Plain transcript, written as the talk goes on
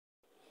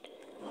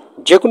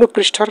যে কোনো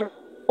পৃষ্ঠার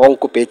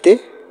অঙ্ক পেতে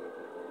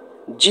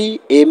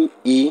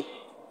GME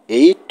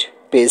 8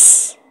 পেজ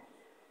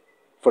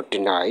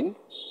 49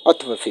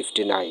 অথবা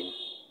 59,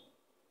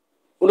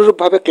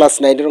 অনুরূপভাবে ক্লাস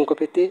 9-এর অঙ্ক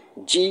পেতে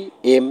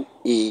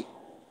GME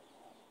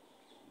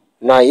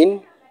 9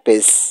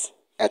 পেজ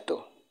এত,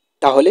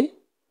 তাহলে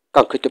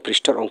কাঙ্ক্ষিত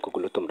পৃষ্ঠার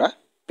অঙ্কগুলো তোমরা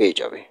পেয়ে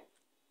যাবে।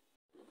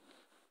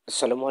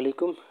 আসসালামু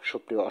আলাইকুম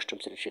সুপ্রিয় অষ্টম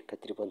শ্রেণীর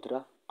শিক্ষার্থী বন্ধুরা,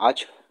 আজ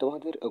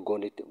তোমাদের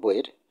গণিত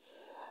বইয়ের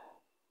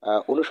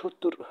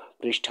 69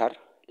 পৃষ্ঠার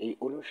এই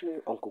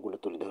অনুশীলনের অঙ্কগুলো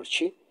তুলে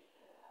ধরছি।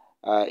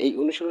 এই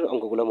অনুশীলনের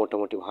অঙ্কগুলো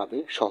মোটামুটিভাবে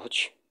সহজ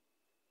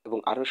এবং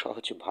আরও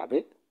সহজভাবে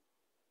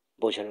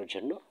বোঝানোর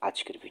জন্য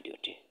আজকের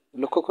ভিডিওটি।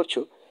 লক্ষ্য করছো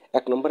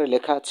 1 নম্বরে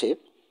লেখা আছে,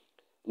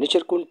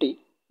 নিচের কোনটি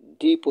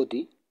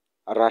দ্বিপদী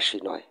রাশি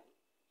নয়?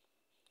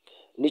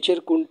 নিচের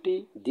কোনটি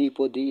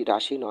দ্বিপদী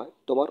রাশি নয়,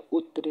 তোমার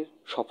উত্তরের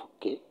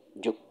সপক্ষে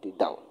যুক্তি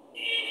দাও।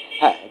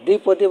 হ্যাঁ,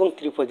 দ্বিপদী এবং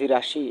ত্রিপদী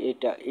রাশি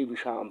এই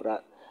বিষয়ে আমরা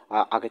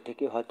আগে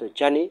থেকে হয়তো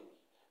জানি,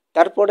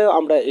 তারপরেও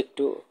আমরা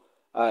একটু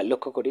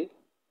লক্ষ্য করি।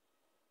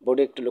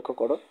 বোর্ডে একটু লক্ষ্য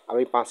করো,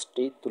 আমি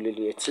 5টি তুলে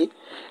নিয়েছি।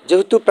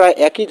 যেহেতু প্রায়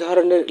একই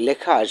ধরনের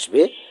লেখা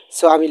আসবে,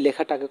 সো আমি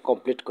লেখাটাকে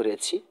কমপ্লিট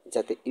করেছি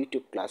যাতে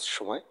ইউটিউব ক্লাস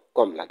সময়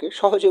কম লাগে,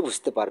 সহজে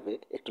বুঝতে পারবে।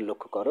 একটু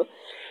লক্ষ্য করো,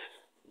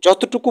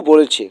 যতটুকু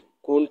বলেছে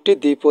কোনটি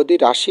দ্বিপদী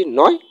রাশি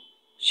নয়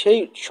সেই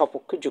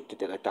সপক্ষে যুক্তি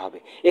দেখাতে হবে।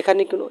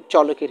 এখানে কোনো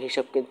চলকের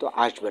হিসাব কিন্তু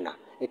আসবে না,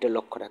 এটা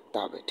লক্ষ্য রাখতে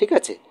হবে। ঠিক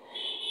আছে,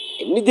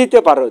 এমনি দিতে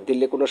পারো,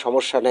 দিলে কোনো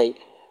সমস্যা নেই।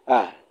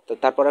 তো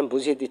তারপর আমি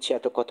বুঝিয়ে দিচ্ছি,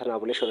 এত কথা না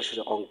বলে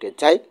সরাসরি অঙ্কে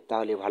যাই,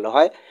 তাহলে ভালো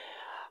হয়।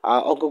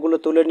 অঙ্কগুলো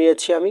তুলে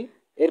নিয়েছি আমি।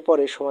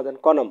 এরপরে সমাধান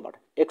ক নম্বর,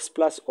 x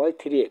plus Y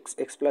 3x,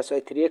 x plus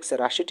Y 3x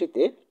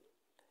রাশিটিতে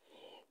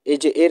এই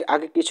যে এর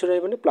আগে কিছু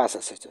নয় মানে প্লাস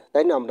আছে,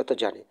 তাই না? আমরা তো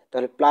জানি।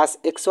 তাহলে প্লাস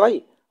এক্স ওয়াই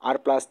আর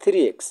প্লাস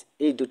 3x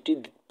এই দুটি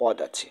পদ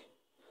আছে,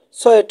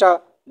 সো এটা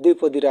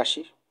দ্বিপদী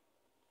রাশি,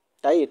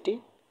 তাই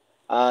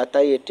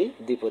এটি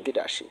দ্বিপদী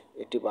রাশি।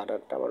 এটি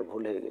বানানটা আমার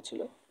ভুল হয়ে গেছিল,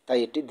 তাই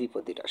এটি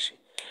দ্বিপদী রাশি।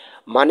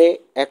 মানে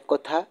এক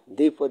কথা,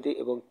 দ্বিপদী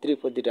এবং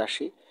ত্রিপদী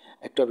রাশি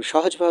একটু আমি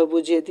সহজভাবে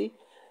বুঝিয়ে দিই।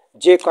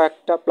 যে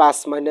কয়েকটা প্লাস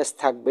মাইনাস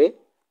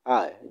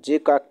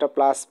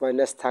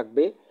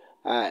থাকবে,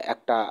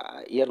 একটা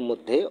ইয়ের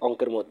মধ্যে,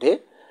 অঙ্কের মধ্যে,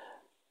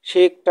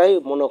 সেটাই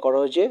মনে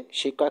করো যে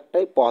সে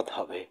কয়েকটাই পদ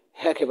হবে।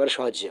 একেবারে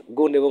সহজে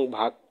গুণ এবং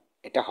ভাগ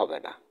এটা হবে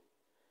না।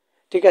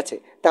 ঠিক আছে,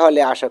 তাহলে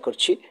আশা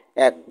করছি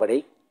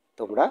একবারেই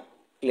তোমরা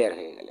ক্লিয়ার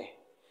হয়ে গেলে।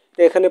 তো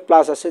এখানে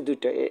প্লাস আছে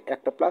দুইটা,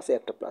 একটা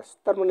প্লাস,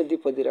 তার মানে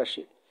দ্বিপদী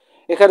রাশি।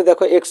 এখানে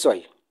দেখো এক্স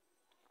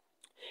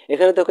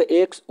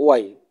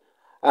ওয়াই,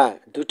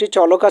 দুটি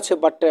চলক আছে,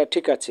 বাট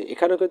ঠিক আছে,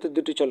 এখানেও কিন্তু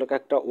দুটি চলক,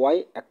 একটা ওয়াই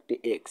একটি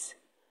এক্স।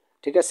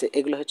 ঠিক আছে,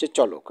 এগুলো হচ্ছে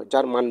চলক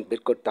যার মান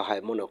বের করতে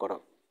হয়, মনে করো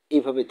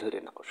এইভাবে ধরে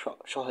নাও,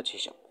 সহজ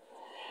হিসাব।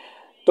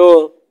 তো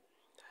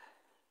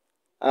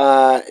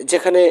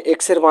যেখানে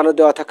এক্স এর মানও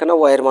দেওয়া থাকে না,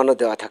 ওয়াই এর মানও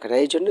দেওয়া থাকে না,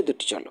 এই জন্য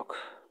দুটি চলক।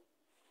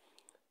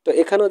 তো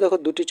এখানেও দেখো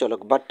দুটি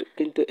চলক, বাট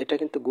কিন্তু এটা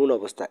কিন্তু গুণ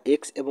অবস্থা,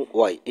 এক্স এবং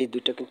ওয়াই এই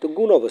দুইটা কিন্তু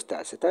গুণ অবস্থা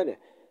আছে, তাই না?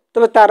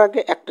 তবে তার আগে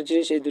একটা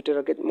জিনিস, এই দুইটার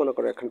আগে মনে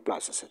করো এখানে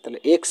প্লাস আছে, তাহলে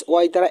এক্স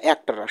ওয়াই দ্বারা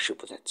একটা রাশি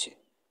বোঝাচ্ছে।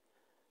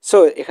 সো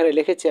এখানে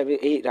লিখেছি আমি,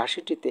 এই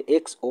রাশিটিতে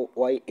এক্স ও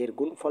ওয়াই এর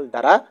গুণফল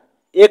দ্বারা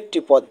একটি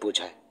পদ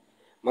বোঝায়,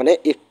 মানে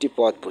একটি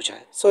পদ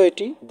বোঝায়। সো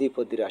এটি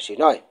দ্বিপদী রাশি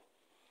নয়।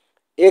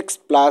 এক্স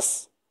প্লাস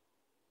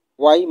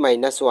ওয়াই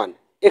মাইনাস 1,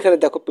 এখানে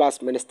দেখো প্লাস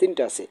মাইনাস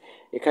তিনটা আছে,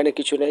 এখানে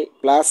কিছু নেই,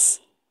 প্লাস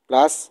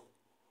প্লাস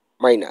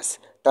মাইনাস,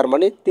 তার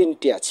মানে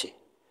তিনটি আছে।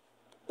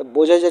 তো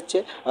বোঝা যাচ্ছে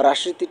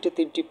রাশিটিতে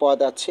তিনটি পদ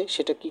আছে,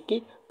 সেটা কি কি?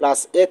 Plus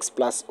x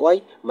plus Y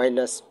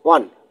minus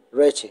 1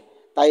 রয়েছে,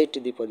 তাই এটি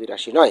দ্বিপদী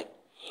রাশি নয়।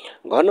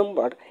 ঘ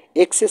নম্বর,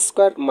 x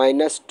square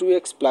minus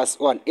 2x plus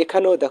 1,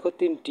 এখানেও দেখো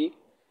তিনটি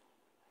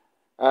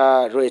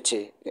রয়েছে,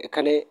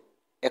 এখানে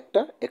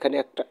একটা, এখানে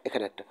একটা,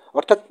 এখানে একটা,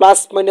 অর্থাৎ প্লাস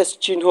মাইনাস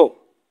চিহ্ন,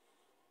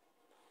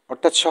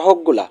 অর্থাৎ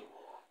সহগগুলা।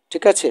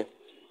 ঠিক আছে,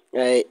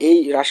 এই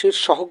রাশির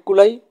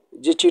সহগগুলাই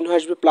যে চিহ্ন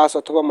আসবে প্লাস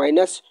অথবা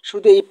মাইনাস,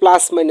 শুধু এই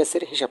প্লাস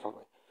মাইনাসের হিসাব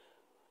হবে।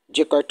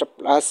 যে কয়েকটা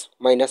প্লাস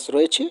মাইনাস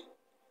রয়েছে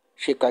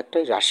সে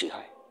কয়েকটাই রাশি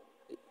হয়,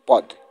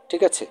 পদ।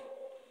 ঠিক আছে,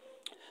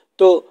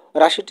 তো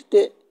রাশিটিতে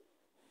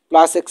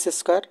plus x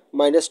square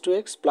minus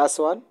 2x plus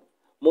 1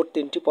 মোট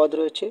তিনটি পদ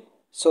রয়েছে,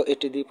 সো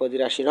এটি দ্বিপদী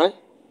রাশি নয়।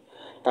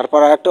 তারপর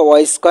আর একটা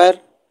ওয়াই স্কোয়ার,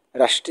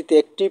 রাশিটিতে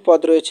একটি পদ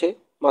রয়েছে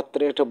মাত্র,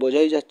 এটা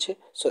বোঝাই যাচ্ছে,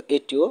 সো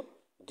এটিও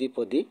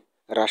দ্বিপদী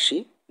রাশি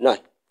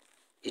নয়।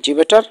 Easy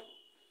better.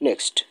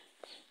 নেক্সট,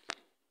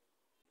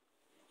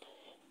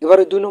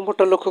 এবারে 2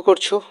 নম্বরটা লক্ষ্য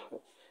করছো,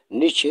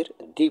 নিচের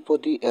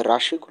দ্বিপদী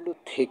রাশিগুলো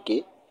থেকে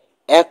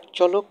এক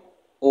চলক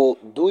ও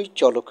দুই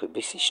চলক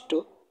বিশিষ্ট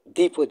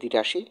দ্বিপদী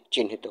রাশি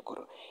চিহ্নিত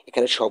করো।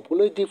 এখানে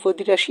সবগুলোই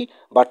দ্বিপদী রাশি,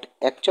 বাট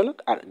এক চলক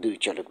আর দুই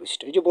চলক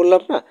বিশিষ্ট। এই যে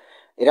বললাম না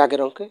এর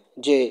আগের অঙ্কে,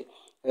 যে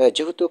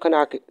যেহেতু ওখানে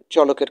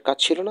চলকের কাজ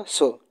ছিল না,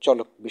 সো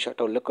চলক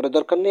বিষয়টা উল্লেখ করার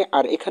দরকার নেই।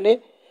 আর এখানে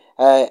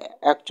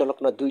এক চলক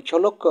না দুই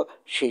চলক,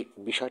 সেই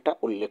বিষয়টা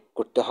উল্লেখ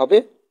করতে হবে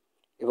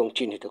এবং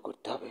চিহ্নিত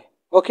করতে হবে।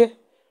 ওকে,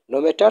 নো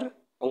ম্যাটার,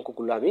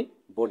 অঙ্কগুলো আমি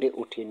বোর্ডে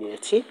উঠিয়ে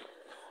নিয়েছি।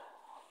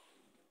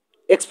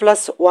 এক্স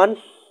প্লাস 1,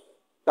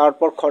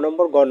 তারপর খ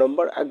নম্বর, গ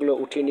নম্বর, এগুলো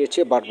উঠিয়ে নিয়েছি,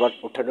 বারবার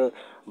ওঠানো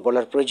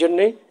বলার প্রয়োজন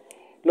নেই।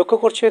 লক্ষ্য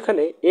করছো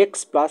এখানে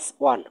এক্স প্লাস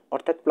ওয়ান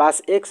অর্থাৎ প্লাস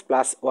এক্স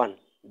প্লাস ওয়ান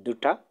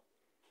দুটা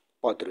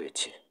পদ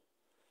রয়েছে।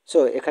 সো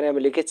এখানে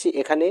আমি লিখেছি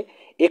এখানে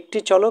একটি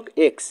চলক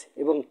এক্স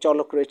এবং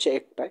চলক রয়েছে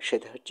একটা,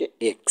 সেটা হচ্ছে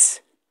এক্স,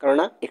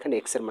 কেননা এখানে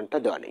এক্স এর মানটা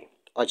দেওয়া নেই,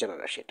 অজানা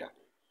রাশি এটা।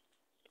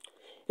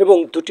 এবং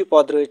দুটি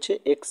পদ রয়েছে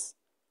এক্স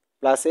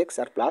প্লাস এক্স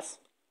আর প্লাস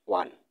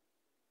ওয়ান,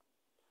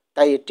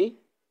 তাই এটি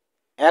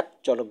এক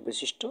চলক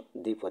বিশিষ্ট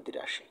দ্বিপদী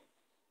রাশি,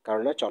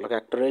 কারণ চলক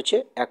একটা রয়েছে,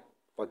 এক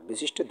পদ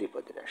বিশিষ্ট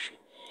দ্বিপদী রাশি।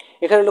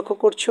 এখানে লক্ষ্য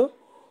করছো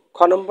খ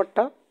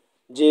নম্বরটা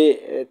যে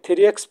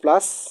থ্রি এক্স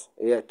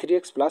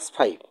প্লাস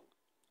ফাইভ,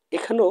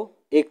 এখানেও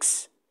এক্স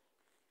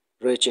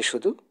রয়েছে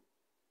শুধু,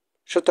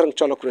 সুতরাং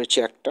চলক রয়েছে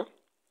একটা।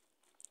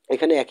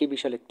 এখানে একই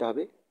বিষয় লিখতে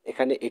হবে,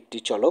 এখানে একটি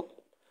চলক,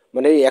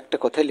 মানে এই একটা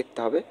কথাই লিখতে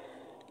হবে,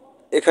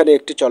 এখানে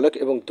একটি চলক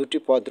এবং দুটি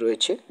পদ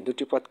রয়েছে,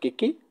 দুটি পদ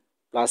কি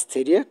plus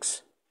three x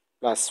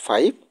plus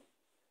five,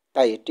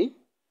 তাই এটি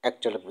এক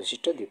চলক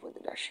বিশিষ্ট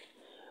দ্বিপদী রাশি।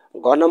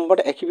 গ নম্বর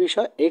একই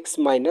বিষয় এক্স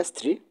মাইনাস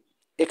থ্রি,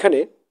 এখানে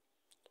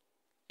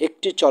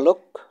একটি চলক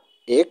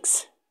এক্স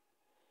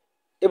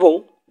এবং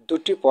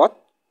দুটি পদ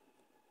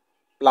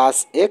প্লাস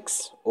এক্স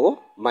ও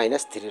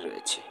মাইনাস থ্রি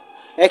রয়েছে,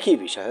 একই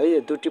বিষয়, ওই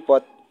দুটি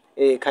পদ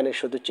এখানে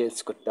শুধু চেঞ্জ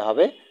করতে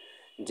হবে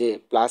যে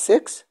প্লাস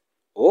এক্স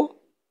ও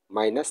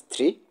মাইনাস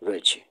থ্রি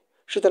রয়েছে,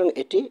 সুতরাং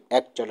এটি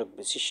এক চলক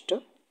বিশিষ্ট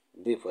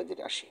দ্বিপদী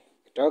রাশি।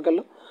 এটাও গেল।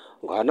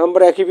 ঘ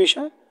নম্বর একই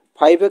বিষয়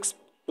ফাইভ এক্স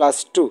প্লাস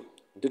টু,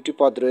 দুটি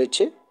পদ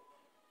রয়েছে,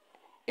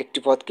 একটি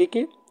পদ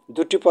কি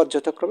দুটি পদ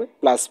যথাক্রমে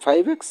প্লাস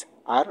ফাইভ এক্স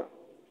আর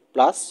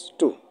প্লাস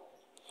টু,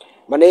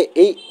 মানে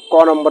এই ক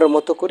নম্বরের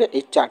মতো করে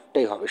এই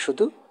চারটাই হবে,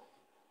 শুধু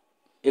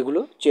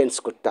এগুলো চেঞ্জ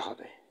করতে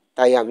হবে,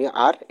 তাই আমি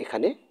আর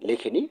এখানে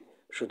লিখিনি,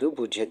 শুধু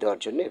বুঝিয়ে দেওয়ার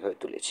জন্য এভাবে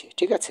তুলেছি,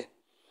 ঠিক আছে।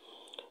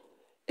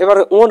 এবার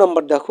ও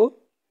নম্বর দেখো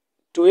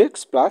two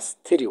x plus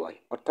three Y,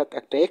 অর্থাৎ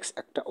একটা এক্স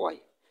একটা ওয়াই,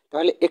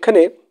 তাহলে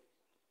এখানে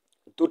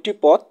দুটি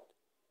পদ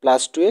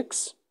প্লাস টু এক্স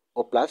ও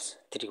প্লাস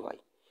থ্রি ওয়াই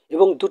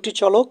এবং দুটি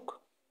চলক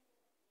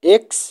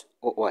এক্স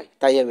ও ওয়াই,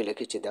 তাই আমি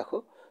লিখেছি দেখো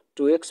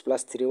two x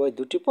plus three Y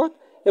দুটি পদ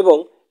এবং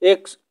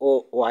এক্স ও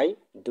ওয়াই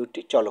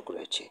দুটি চলক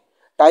রয়েছে,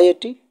 তাই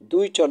এটি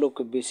দুই চলক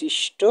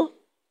বিশিষ্ট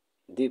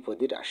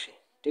দ্বিপদী রাশি,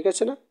 ঠিক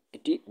আছে না,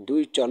 এটি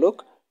দুই চলক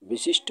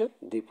বিশিষ্ট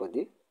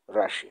দ্বিপদী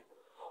রাশি।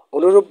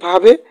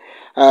 অনুরূপভাবে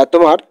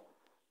তোমার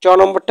চ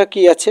নম্বরটা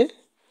কি আছে,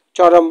 চ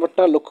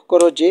নম্বরটা লক্ষ্য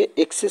করো যে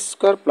x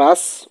square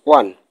plus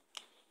one,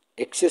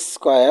 x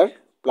square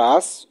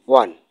plus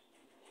one,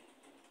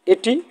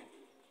 এটি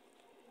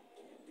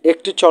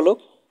একটি চলক,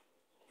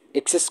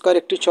 এক্স স্কোয়ার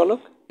একটি চলক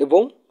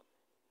এবং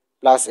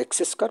plus x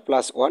square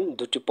plus one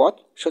দুটি পদ,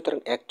 সুতরাং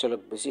এক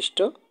চলক বিশিষ্ট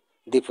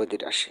দ্বিপদী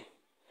রাশি।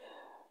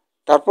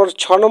 তারপর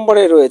ছ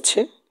নম্বরে রয়েছে,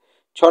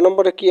 ছ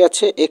নম্বরে কি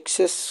আছে এক্স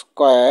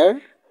স্কোয়ার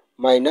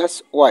মাইনাস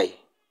ওয়াই,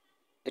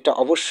 এটা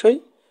অবশ্যই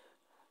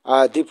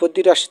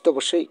দ্বিপদী রাশি, তো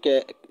অবশ্যই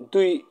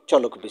দুই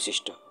চলক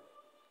বিশিষ্ট,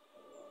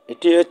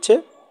 এটি হচ্ছে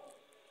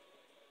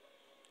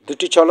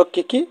দুটি চলক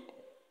কি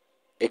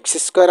এক্স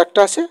স্কোয়ার একটা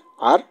আছে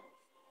আর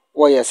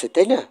ওয়াই আছে,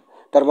 তাই না,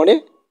 তার মানে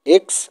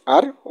এক্স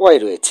আর ওয়াই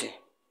রয়েছে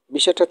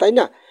বিষয়টা, তাই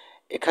না।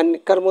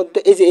 এখানকার মধ্যে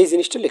এই যে এই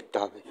জিনিসটা লিখতে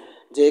হবে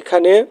যে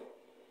এখানে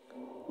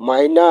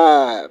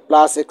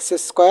প্লাস এক্স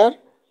স্কোয়ার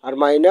আর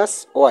মাইনাস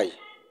ওয়াই,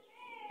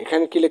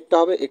 এখানে কি লিখতে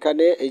হবে,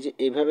 এখানে এই যে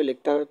এইভাবে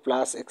লিখতে হবে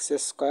প্লাস এক্স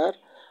স্কোয়ার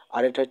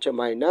আর এটা হচ্ছে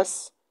মাইনাস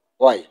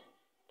ওয়াই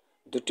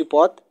দুটি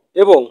পদ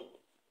এবং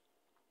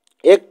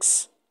এক্স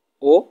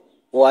ও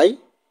ওয়াই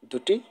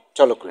দুটি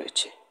চলক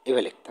রয়েছে,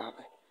 এভাবে লিখতে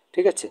হবে,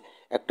 ঠিক আছে।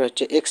 একটা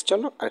হচ্ছে এক্স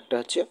চলক আর একটা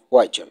হচ্ছে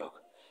ওয়াই চলক,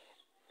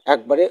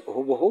 একবারে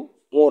হুবহু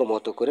ওর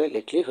মতো করে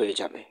লিখলেই হয়ে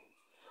যাবে,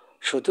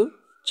 শুধু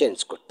চেঞ্জ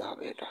করতে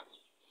হবে এটা,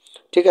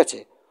 ঠিক আছে।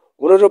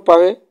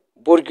 অনুরূপভাবে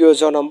বর্গীয়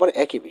জ নম্বর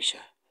একই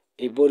বিষয়,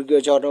 এই বর্গীয়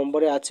জ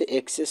নম্বরে আছে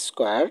x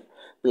square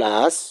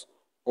plus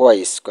Y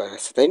square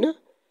আছে, তাই না,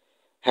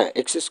 হ্যাঁ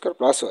x square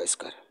plus Y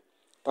square,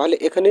 তাহলে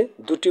এখানে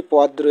দুটি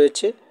পদ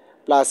রয়েছে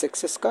প্লাস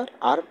এক্স স্কোয়ার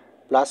আর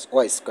প্লাস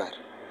ওয়াই স্কোয়ার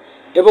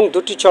এবং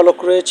দুটি চলক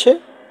রয়েছে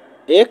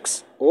এক্স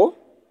ও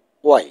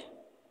ওয়াই,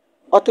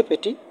 অতএব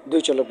এটি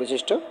দুই চলক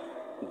বিশিষ্ট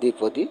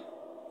দ্বিপদী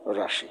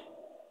রাশি।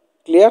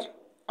 ক্লিয়ার?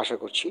 আশা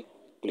করছি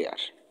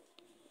ক্লিয়ার।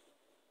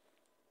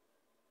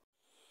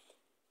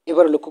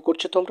 এবার লক্ষ্য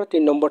করছো তোমরা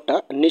তিন নম্বরটা,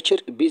 নিচের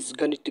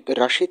বীজগাণিতিক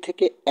রাশি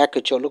থেকে এক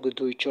চলক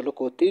দুই চলক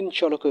ও তিন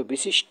চলক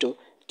বিশিষ্ট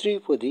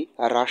ত্রিপদী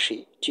রাশি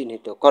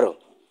চিহ্নিত করো।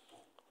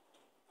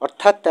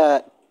 অর্থাৎ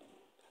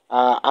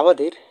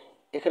আমাদের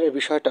এখানে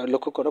বিষয়টা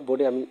লক্ষ্য করো,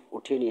 বোর্ডে আমি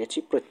উঠিয়ে নিয়েছি,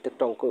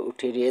 প্রত্যেকটা অঙ্ক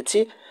উঠিয়ে নিয়েছি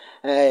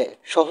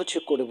সহজ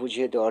করে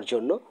বুঝিয়ে দেওয়ার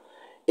জন্য।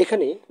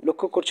 এখানে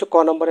লক্ষ্য করছো ক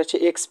নম্বর আছে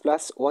x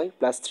plus Y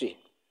plus three,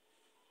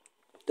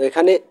 তো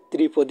এখানে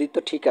ত্রিপদী তো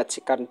ঠিক আছে,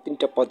 কারণ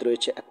তিনটা পদ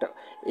রয়েছে, একটা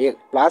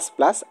প্লাস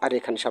প্লাস আর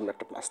এখানে সামনে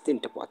একটা প্লাস,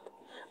 তিনটা পদ,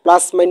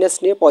 প্লাস মাইনাস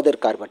নিয়ে পদের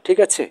কারবার, ঠিক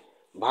আছে,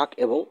 ভাগ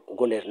এবং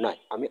গুণের নয়,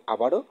 আমি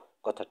আবারও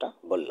কথাটা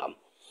বললাম।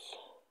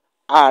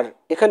 আর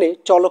এখানে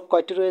চলক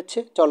কয়টি রয়েছে,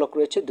 চলক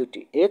রয়েছে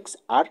দুটি, এক্স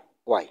আর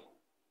ওয়াই,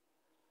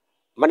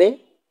 মানে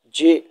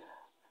যে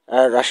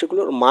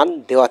রাশিগুলোর মান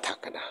দেওয়া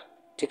থাকে না,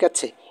 ঠিক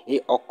আছে, এই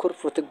অক্ষর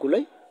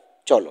প্রতীকগুলোই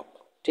চলক,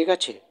 ঠিক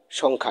আছে,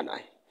 সংখ্যা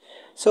নয়।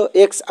 সো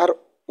এক্স আর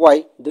ওয়াই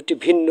দুটি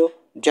ভিন্ন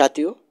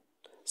জাতীয়।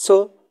 সো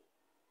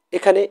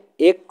এখানে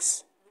এক্স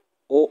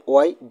ও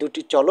ওয়াই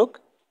দুটি চলক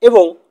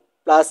এবং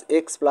প্লাস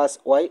এক্স প্লাস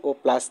ওয়াই ও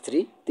প্লাস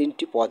 3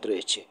 তিনটি পদ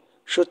রয়েছে।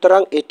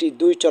 সুতরাং এটি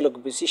দুই চলক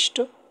বিশিষ্ট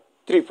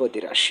ত্রিপদী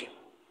রাশি।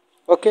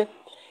 ওকে,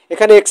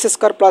 এখানে x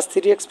square plus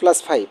 3x plus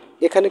 5,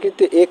 এখানে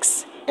কিন্তু এক্স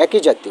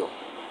একই জাতীয়,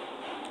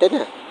 তাই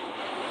না?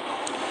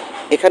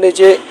 এখানে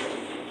যে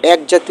এক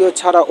জাতীয়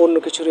ছাড়া অন্য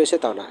কিছু রয়েছে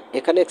তা না,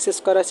 এখানে এক্স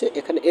স্কোয়ার আছে,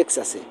 এখানে এক্স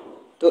আছে,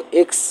 তো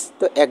এক্স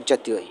তো এক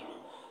জাতীয়ই।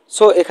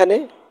 সো এখানে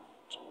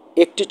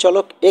একটি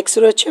চলক এক্স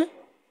রয়েছে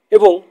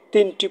এবং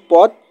তিনটি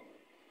পদ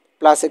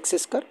plus x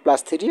square plus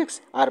 3x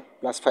আর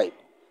প্লাস 5।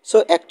 সো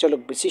এক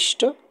চলক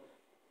বিশিষ্ট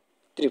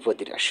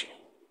ত্রিপদী রাশি।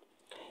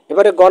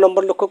 এবারে গ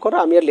নম্বর লক্ষ্য করো,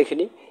 আমি আর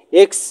লিখিনি,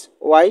 x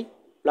Y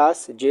plus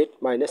Z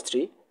minus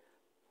 3,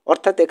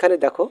 অর্থাৎ এখানে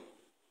দেখো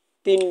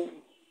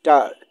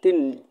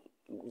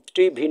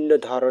তিনটি ভিন্ন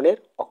ধরনের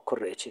অক্ষর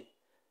রয়েছে,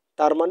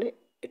 তার মানে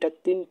এটা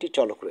তিনটি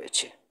চলক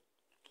রয়েছে।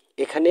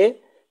 এখানে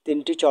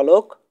তিনটি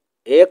চলক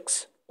এক্স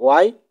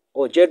ওয়াই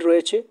ও জেড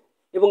রয়েছে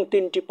এবং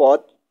তিনটি পদ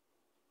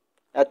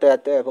এত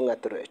এত এবং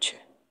এত রয়েছে,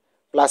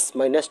 প্লাস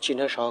মাইনাস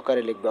চিহ্ন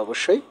সহকারে লিখবে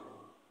অবশ্যই।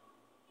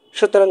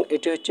 সুতরাং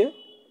এটি হচ্ছে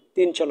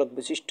তিন চলক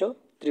বিশিষ্ট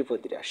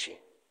ত্রিপদী রাশি।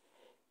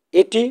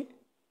 এটি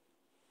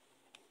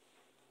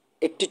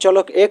একটি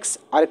চলক এক্স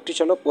আর একটি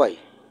চলক ওয়াই,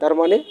 তার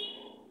মানে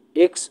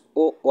এক্স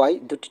ও ওয়াই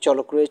দুটি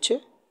চলক রয়েছে।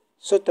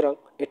 সুতরাং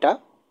এটা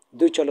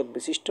দুই চলক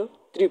বিশিষ্ট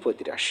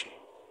ত্রিপদী রাশি।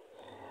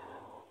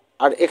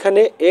 আর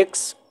এখানে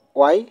এক্স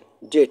ওয়াই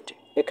জেড,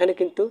 এখানে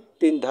কিন্তু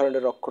তিন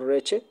ধরনের অক্ষর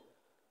রয়েছে।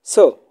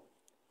 সো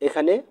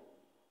এখানে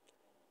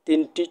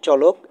তিনটি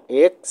চলক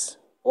এক্স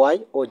ওয়াই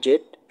ও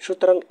জেড,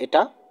 সুতরাং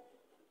এটা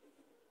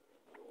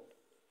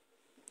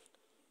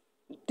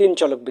তিন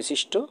চলক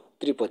বিশিষ্ট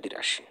ত্রিপদী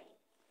রাশি।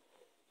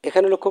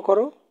 এখানে লক্ষ্য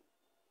করো,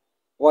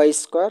 ওয়াই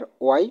স্কোয়ার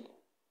ওয়াই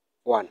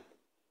 1,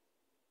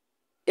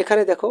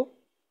 এখানে দেখো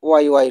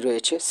ওয়াই ওয়াই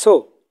রয়েছে। সো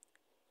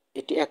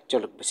এটি এক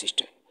চলক বিশিষ্ট।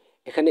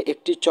 এখানে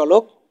একটি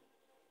চলক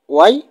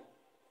ওয়াই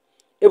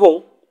এবং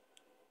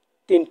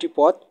তিনটি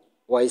পদ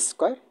Y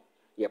square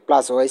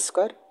plus Y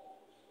square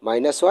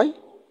minus Y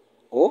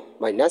ও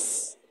মাইনাস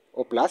ও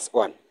প্লাস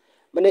 1,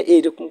 মানে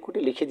এইরকম করে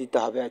লিখে দিতে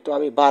হবে। হয়তো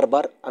আমি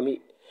বারবার আমি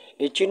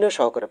এই চিহ্ন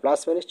সহকারে প্লাস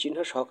মাইনাস চিহ্ন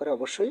সহকারে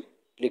অবশ্যই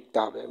লিখতে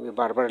হবে, আমি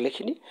বারবার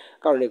লিখিনি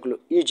কারণ এগুলো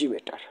ইজি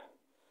ম্যাটার।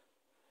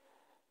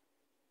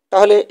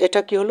 তাহলে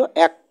এটা কি হলো,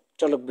 এক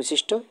চলক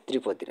বিশিষ্ট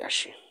ত্রিপদী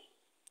রাশি।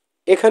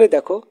 এখানে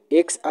দেখো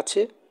এক্স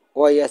আছে,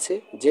 ওয়াই আছে,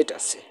 জেড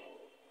আছে।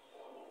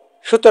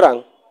 সুতরাং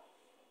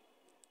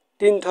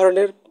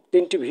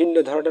তিনটি ভিন্ন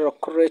ধরনের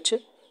অক্ষর রয়েছে।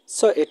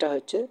 সো এটা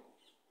হচ্ছে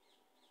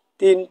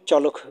তিন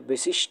চলক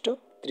বিশিষ্ট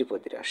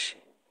ত্রিপদী রাশি।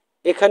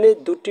 এখানে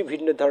দুটি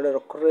ভিন্ন ধরনের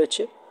অক্ষর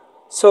রয়েছে।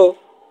 সো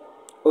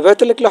ওইভাবে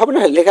তো লিখলে হবে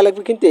না, লেখা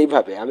লাগবে কিন্তু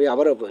এইভাবে। আমি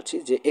আবারও বলছি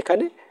যে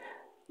এখানে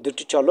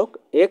দুটি চলক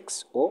এক্স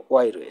ও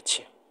ওয়াই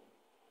রয়েছে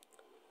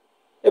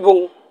এবং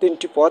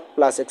তিনটি পদ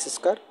plus x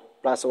square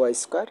plus Y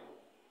square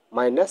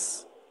minus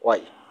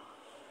Y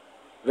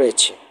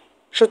রয়েছে।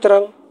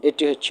 সুতরাং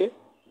এটি হচ্ছে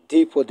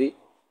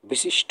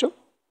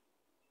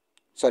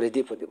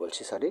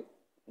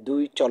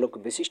দুই চলক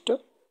বিশিষ্ট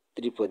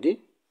ত্রিপদী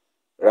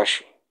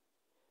রাশি।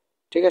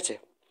 ঠিক আছে,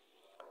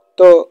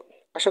 তো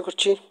আশা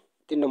করছি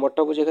 3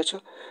 নম্বরটা বুঝে গেছো।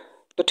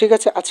 তো ঠিক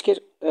আছে, আজকের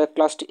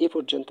ক্লাসটি এই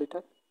পর্যন্তই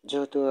থাক,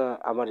 যেহেতু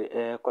আমার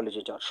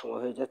কলেজে যাওয়ার সময়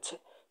হয়ে যাচ্ছে।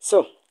 সো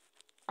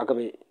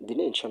আগামী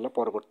দিনে ইনশাল্লাহ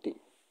পরবর্তী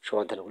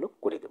সমাধানগুলো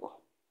করে দেব।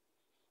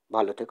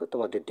 ভালো থেকো,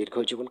 তোমাদের দীর্ঘ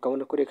জীবন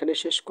কামনা করে এখানে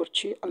শেষ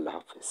করছি। আল্লাহ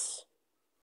হাফেজ।